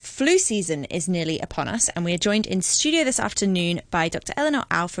flu season is nearly upon us, and we are joined in studio this afternoon by Dr. Eleanor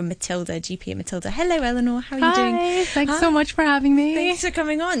Au from Matilda, GP at Matilda. Hello, Eleanor. How are you doing? Hi. Thanks so much for having me. Thanks for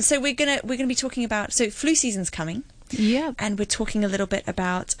coming on. So we're gonna be talking about flu season's coming. Yeah. And we're talking a little bit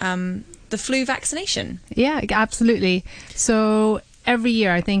about the flu vaccination. Yeah, absolutely. So every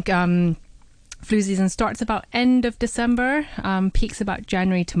year, I think flu season starts about end of December, peaks about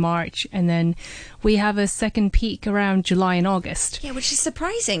January to March, and then we have a second peak around July and August. Yeah, which is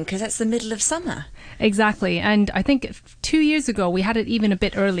surprising because that's the middle of summer. Exactly. And I think 2 years ago, we had it even a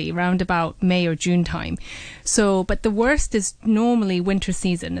bit early, around about May or June time. So, but the worst is normally winter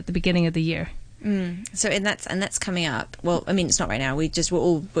season at the beginning of the year. So that's coming up. Well, I mean, it's not right now. We were just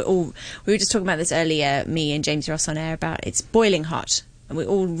talking about this earlier. Me and James Ross on air about it's boiling hot, and we're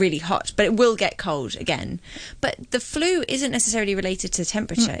all really hot, but it will get cold again. But the flu isn't necessarily related to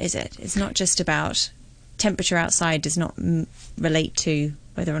temperature, is it? It's not just about temperature outside. Does not relate to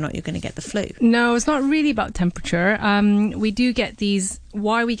whether or not you're going to get the flu. No, it's not really about temperature. We do get these.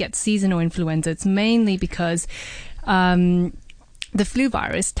 Why we get seasonal influenza? It's mainly because the flu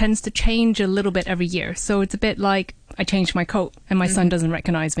virus tends to change a little bit every year. So it's a bit like I changed my coat and my son doesn't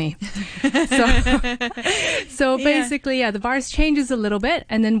recognize me. So basically, the virus changes a little bit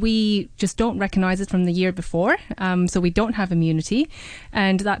and then we just don't recognize it from the year before. So we don't have immunity.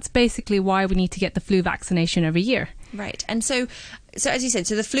 And that's basically why we need to get the flu vaccination every year. Right. And so as you said,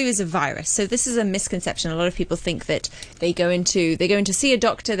 so the flu is a virus. So this is a misconception. A lot of people think that they go in to see a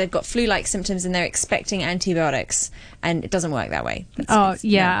doctor, they've got flu-like symptoms and they're expecting antibiotics, and it doesn't work that way.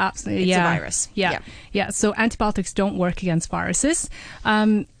 Absolutely. It's a virus. Yeah. So antibiotics don't work against viruses.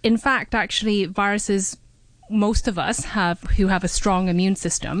 In fact, actually, viruses, most of us who have a strong immune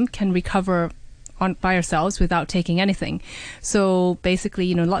system can recover by ourselves without taking anything. So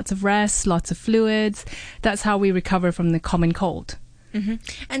basically, lots of rest, lots of fluids. That's how we recover from the common cold. Mm-hmm.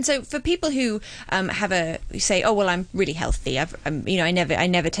 And so for people who say, oh well, I'm really healthy, I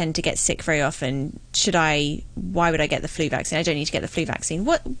never tend to get sick very often, why would I get the flu vaccine? I don't need to get the flu vaccine.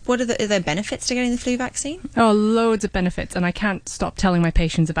 What are there benefits to getting the flu vaccine? Oh, loads of benefits, and I can't stop telling my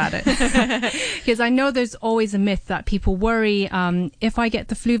patients about it. Because I know there's always a myth that people worry, if I get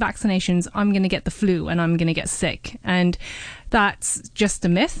the flu vaccinations, I'm going to get the flu and I'm going to get sick. And that's just a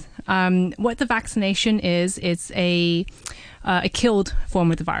myth. What the vaccination is, it's a killed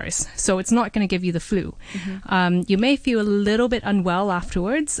form of the virus. So it's not going to give you the flu. Mm-hmm. You may feel a little bit unwell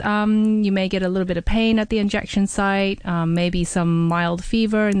afterwards. You may get a little bit of pain at the injection site, maybe some mild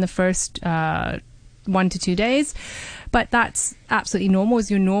fever in the first 1 to 2 days. But that's absolutely normal. It's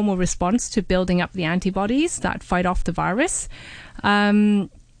your normal response to building up the antibodies that fight off the virus.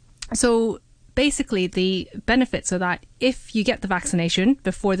 So basically, the benefits are that if you get the vaccination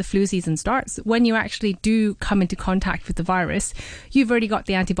before the flu season starts, when you actually do come into contact with the virus, you've already got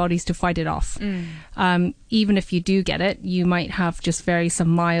the antibodies to fight it off. Even if you do get it, you might have just some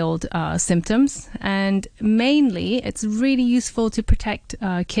mild symptoms. And mainly, it's really useful to protect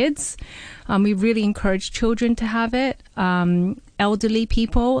kids. We really encourage children to have it. Elderly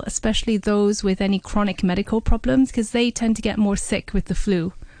people, especially those with any chronic medical problems, because they tend to get more sick with the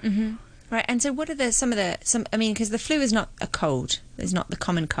flu. Mm-hmm. Right, and so what are because the flu is not a cold, it's not the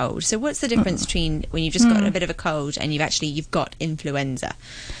common cold. So what's the difference between when you've just got a bit of a cold and you've got influenza?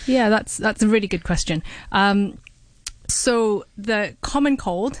 Yeah, that's a really good question. So the common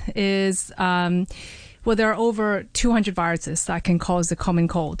cold is, there are over 200 viruses that can cause the common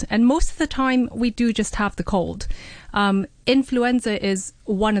cold. And most of the time, we do just have the cold. Influenza is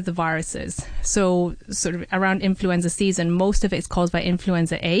one of the viruses. So sort of around influenza season, most of it is caused by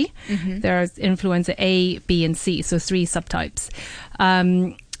influenza A. Mm-hmm. There's influenza A, B, and C, so 3 subtypes.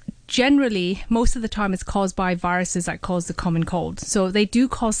 Generally, most of the time it's caused by viruses that cause the common cold. So they do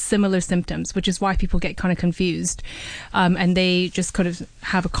cause similar symptoms, which is why people get kind of confused. And they just kind of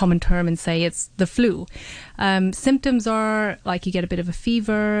have a common term and say it's the flu. Symptoms are like you get a bit of a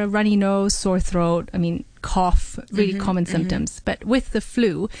fever, runny nose, sore throat, cough, really common symptoms. But with the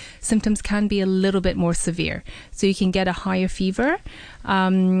flu, symptoms can be a little bit more severe. So you can get a higher fever.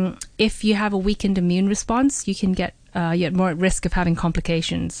 If you have a weakened immune response, you can get you're more at risk of having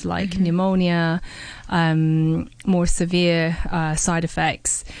complications like pneumonia, more severe side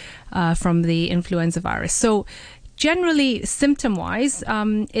effects from the influenza virus. So generally, symptom-wise,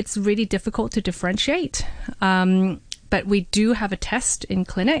 it's really difficult to differentiate. but we do have a test in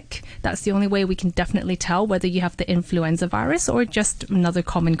clinic. That's the only way we can definitely tell whether you have the influenza virus or just another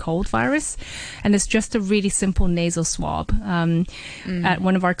common cold virus. And it's just a really simple nasal swab. At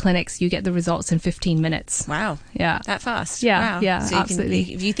one of our clinics, you get the results in 15 minutes. Wow. Yeah. That fast? Yeah, wow. yeah, So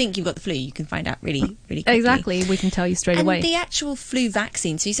absolutely. if you think you've got the flu, you can find out really, really quickly. Exactly. We can tell you straight away. And the actual flu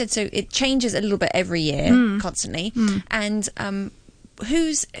vaccine, so you said, so it changes a little bit every year, constantly. And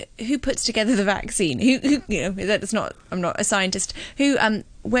who puts together the vaccine? Who you know, that's not, I'm not a scientist.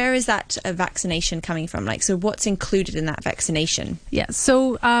 Where is that vaccination coming from? Like, so what's included in that vaccination? Yeah.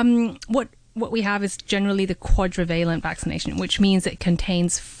 So what we have is generally the quadrivalent vaccination, which means it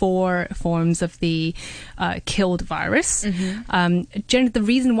contains 4 forms of the killed virus. The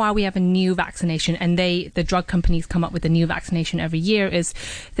reason why we have a new vaccination, and the drug companies come up with a new vaccination every year, is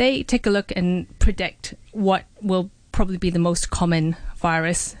they take a look and predict what will probably be the most common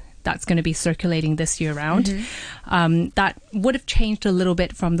virus that's going to be circulating this year round. That would have changed a little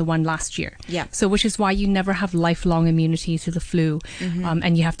bit from the one last year. Yeah. So which is why you never have lifelong immunity to the flu,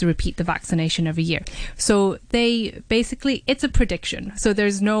 and you have to repeat the vaccination every year. So they basically, it's a prediction. So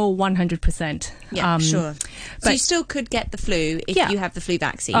there's no 100%. Yeah, sure. So you still could get the flu if you have the flu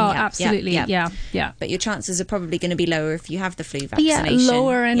vaccine. Oh, absolutely. Yeah. But your chances are probably going to be lower if you have the flu vaccination. Yeah,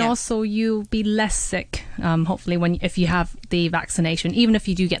 lower, and also you'll be less sick, hopefully, if you have the vaccination, even if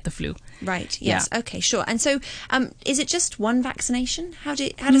you do get the flu. Right. Yes. Yeah. Okay. Sure. And so, is it just one vaccination? How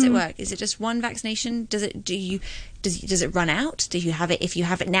does it work? Is it just one vaccination? Does it run out? Do you have it? If you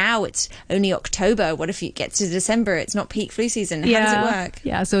have it now, it's only October. What if it gets to December? It's not peak flu season. How does it work?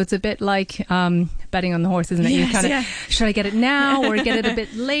 Yeah. So it's a bit like betting on the horse, isn't it? Yes, you kind of should I get it now or get it a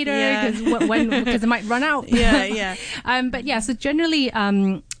bit later because it might run out. Yeah. But yeah. So generally,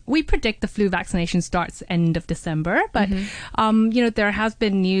 we predict the flu vaccination starts end of December, but there has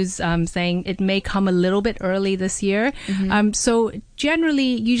been news saying it may come a little bit early this year. So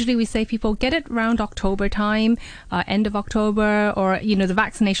usually we say people get it around October time, end of October, or the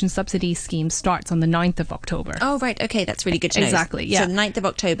vaccination subsidy scheme starts on the 9th of October. Oh, right. Okay, that's really good to know. Exactly. Yeah. So the 9th of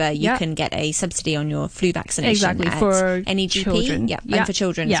October, you can get a subsidy on your flu vaccination. Exactly, for any GP, children. And for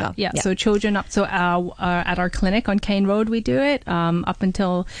children as well. Yeah. So children up to at our clinic on Kane Road, we do it up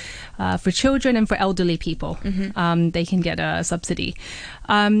until for children and for elderly people. They can get a subsidy.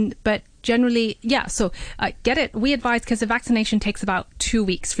 But generally, so get it. We advise, because the vaccination takes about 2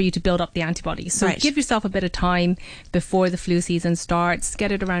 weeks for you to build up the antibodies. So give yourself a bit of time before the flu season starts.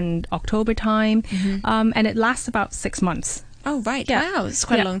 Get it around October time, and it lasts about 6 months. Oh, right. Yeah. Wow, it's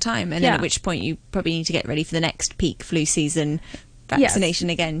quite a long time. And then at which point you probably need to get ready for the next peak flu season vaccination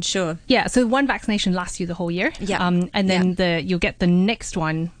again. Sure. Yeah, so one vaccination lasts you the whole year. Yeah. And then you'll get the next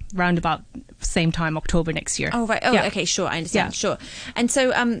one round about same time, October next year. Oh, right. Oh, okay, sure. I understand. Yeah. Sure.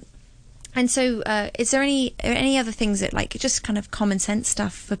 And so, is there any other things that, like, just kind of common sense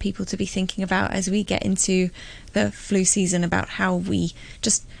stuff for people to be thinking about as we get into the flu season, about how we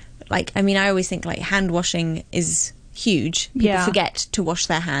just, like, I mean, I always think, like, hand washing is huge. People forget to wash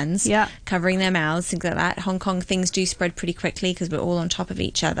their hands, covering their mouths, things like that. Hong Kong, things do spread pretty quickly because we're all on top of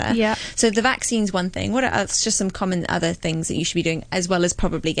each other. Yeah. So the vaccine's one thing. What are just some common other things that you should be doing, as well as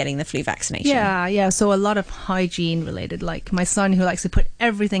probably getting the flu vaccination? Yeah. So a lot of hygiene related, like my son who likes to put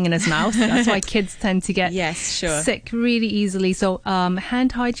everything in his mouth. That's why kids tend to get sick really easily. So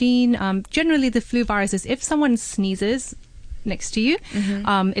hand hygiene. Generally, the flu virus is, if someone sneezes next to you,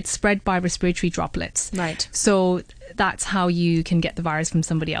 it's spread by respiratory droplets. Right. So that's how you can get the virus from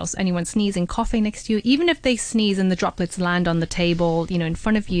somebody else. Anyone sneezing, coughing next to you, even if they sneeze and the droplets land on the table, in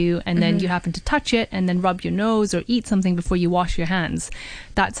front of you, and then you happen to touch it and then rub your nose or eat something before you wash your hands,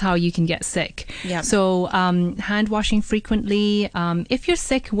 that's how you can get sick. Yep. So hand washing frequently. If you're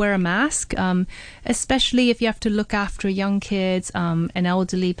sick, wear a mask, especially if you have to look after young kids, an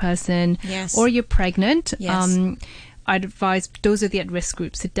elderly person, or you're pregnant. I'd advise those are the at-risk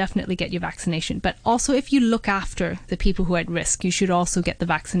groups to definitely get your vaccination. But also, if you look after the people who are at risk, you should also get the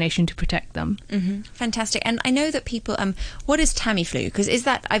vaccination to protect them. Fantastic. And I know that people, what is Tamiflu? Because is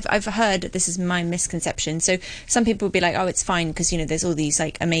that, I've heard, this is my misconception. So some people will be like, oh, it's fine because, there's all these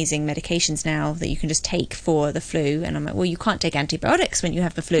like amazing medications now that you can just take for the flu. And I'm like, well, you can't take antibiotics when you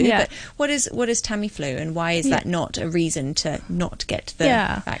have the flu. Yeah. But what is Tamiflu, and why is that not a reason to not get the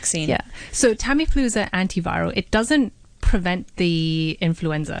vaccine? Yeah. So Tamiflu is an antiviral. It doesn't prevent the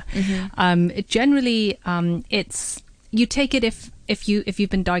influenza. Generally, it's, you take it if you've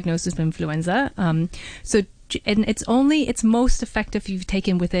been diagnosed with influenza. So and it's most effective if you've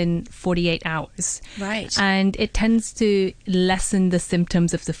taken within 48 hours. Right. And it tends to lessen the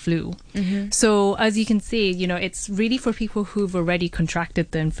symptoms of the flu. So as you can see, it's really for people who've already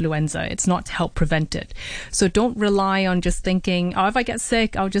contracted the influenza. It's not to help prevent it. So don't rely on just thinking, oh, if I get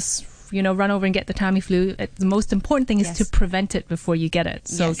sick, I'll just run over and get the Tamiflu. The most important thing is to prevent it before you get it.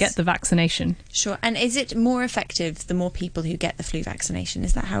 So get the vaccination. Sure. And is it more effective the more people who get the flu vaccination?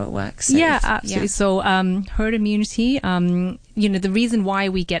 Is that how it works? So absolutely. So herd immunity, the reason why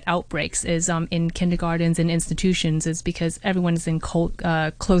we get outbreaks is in kindergartens and institutions is because everyone is in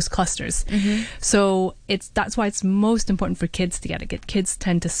close clusters. So that's why it's most important for kids to get it. Kids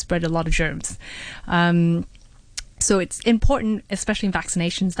tend to spread a lot of germs. So it's important, especially in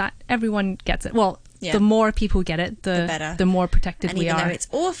vaccinations, that everyone gets it. Well, the more people get it, the better. The more protected we are. And even though it's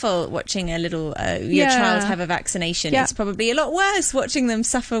awful watching a little your child have a vaccination, it's probably a lot worse watching them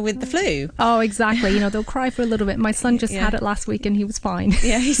suffer with the flu. Oh, exactly. They'll cry for a little bit. My son just had it last week and he was fine.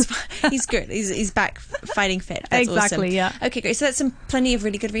 Yeah, he's good. He's back fighting fit. That's exactly, awesome. Yeah. Okay, great. So that's plenty of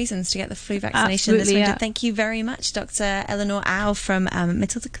really good reasons to get the flu vaccination this winter. Thank you very much, Dr. Eleanor Au from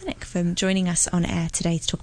Matilda Clinic, for joining us on air today to talk